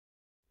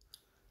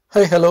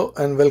Hi, hello,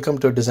 and welcome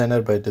to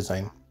Designer by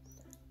Design.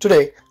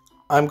 Today,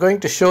 I'm going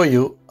to show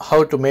you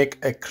how to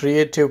make a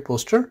creative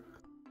poster,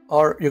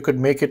 or you could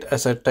make it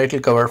as a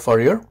title cover for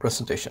your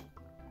presentation.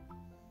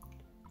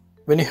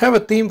 When you have a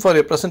theme for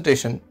your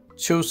presentation,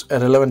 choose a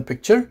relevant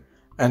picture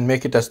and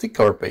make it as the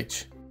cover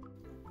page.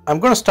 I'm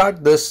going to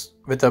start this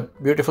with a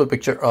beautiful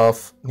picture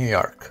of New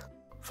York.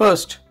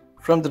 First,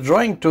 from the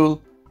drawing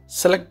tool,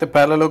 select the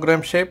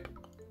parallelogram shape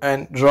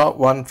and draw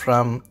one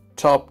from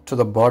top to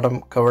the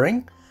bottom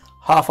covering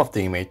half of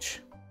the image.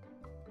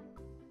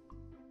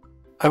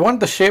 I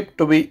want the shape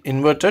to be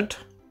inverted,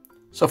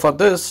 so for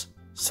this,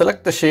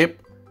 select the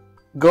shape,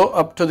 go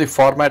up to the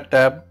Format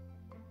tab,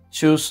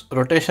 choose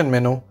Rotation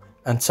menu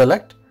and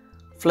select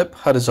Flip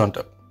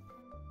Horizontal.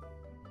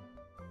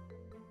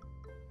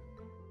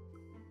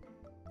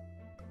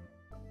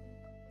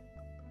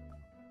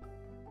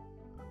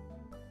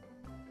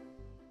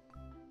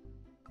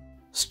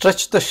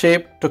 Stretch the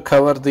shape to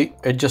cover the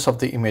edges of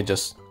the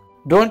images.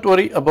 Don't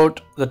worry about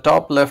the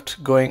top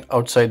left going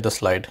outside the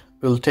slide.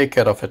 We'll take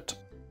care of it.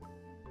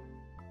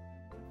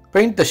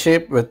 Paint the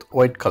shape with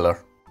white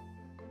color.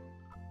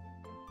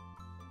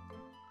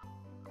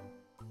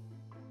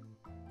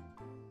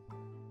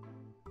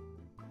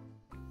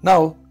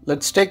 Now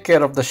let's take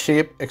care of the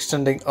shape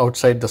extending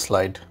outside the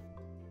slide.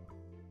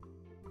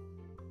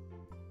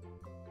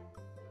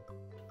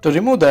 To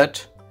remove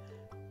that,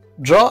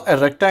 draw a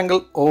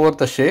rectangle over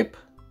the shape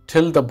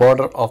till the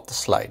border of the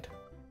slide.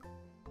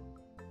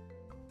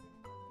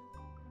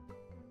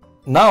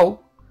 Now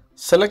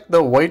select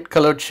the white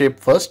colored shape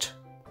first,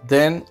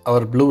 then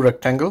our blue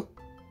rectangle.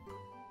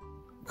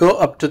 Go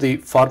up to the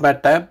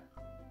Format tab,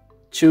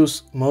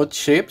 choose Merge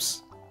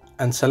Shapes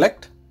and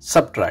select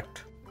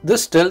Subtract.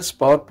 This tells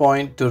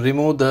PowerPoint to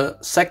remove the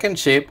second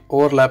shape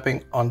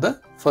overlapping on the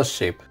first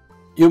shape.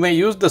 You may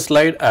use the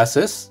slide as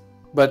is,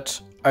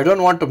 but I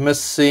don't want to miss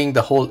seeing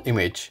the whole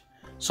image,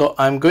 so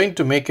I'm going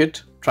to make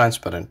it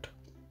transparent.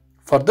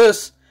 For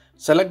this,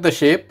 select the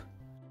shape,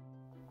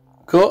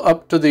 go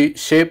up to the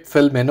Shape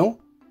Fill menu,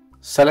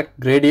 select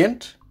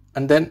Gradient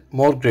and then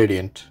More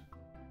Gradient.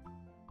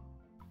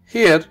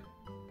 Here,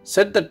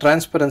 set the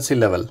transparency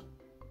level.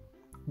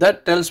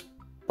 That tells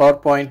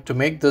PowerPoint to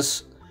make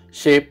this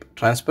shape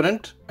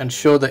transparent and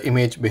show the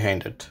image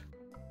behind it.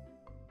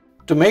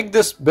 To make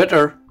this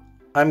better,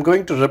 I'm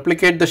going to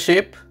replicate the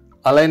shape,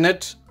 align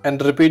it and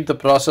repeat the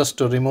process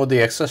to remove the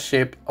excess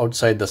shape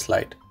outside the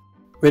slide.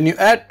 When you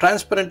add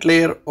transparent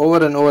layer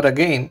over and over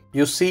again,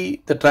 you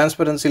see the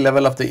transparency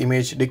level of the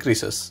image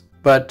decreases,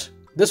 but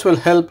this will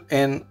help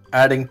in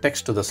adding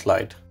text to the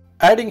slide.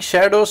 Adding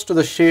shadows to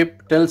the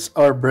shape tells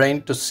our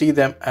brain to see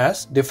them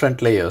as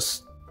different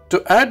layers.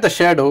 To add the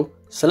shadow,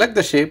 select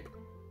the shape,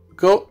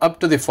 go up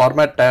to the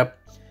Format tab,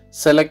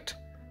 select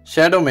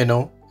Shadow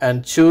menu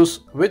and choose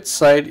which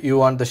side you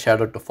want the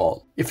shadow to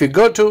fall. If you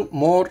go to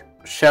More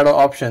Shadow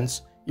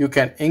options, you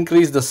can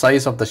increase the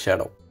size of the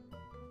shadow.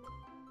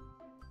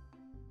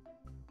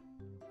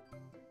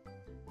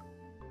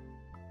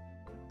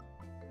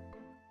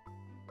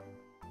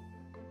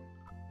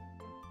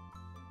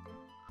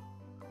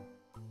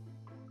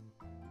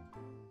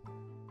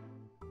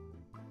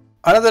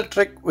 Another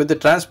trick with the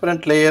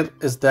transparent layer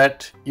is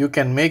that you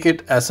can make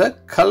it as a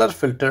color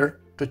filter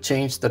to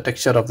change the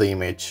texture of the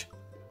image.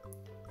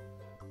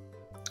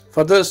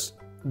 For this,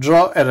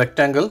 draw a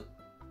rectangle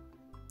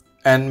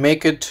and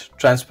make it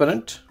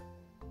transparent.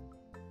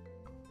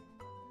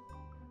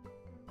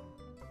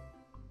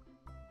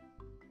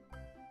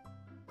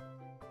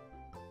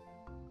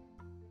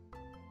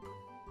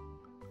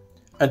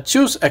 And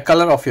choose a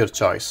color of your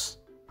choice.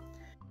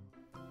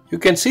 You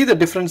can see the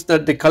difference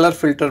that the color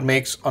filter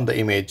makes on the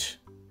image.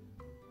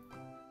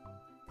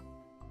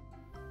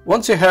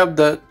 Once you have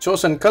the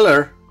chosen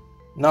color,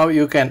 now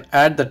you can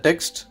add the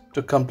text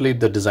to complete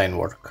the design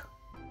work.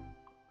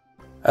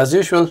 As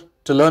usual,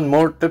 to learn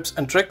more tips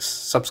and tricks,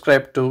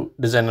 subscribe to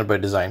Designer by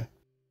Design.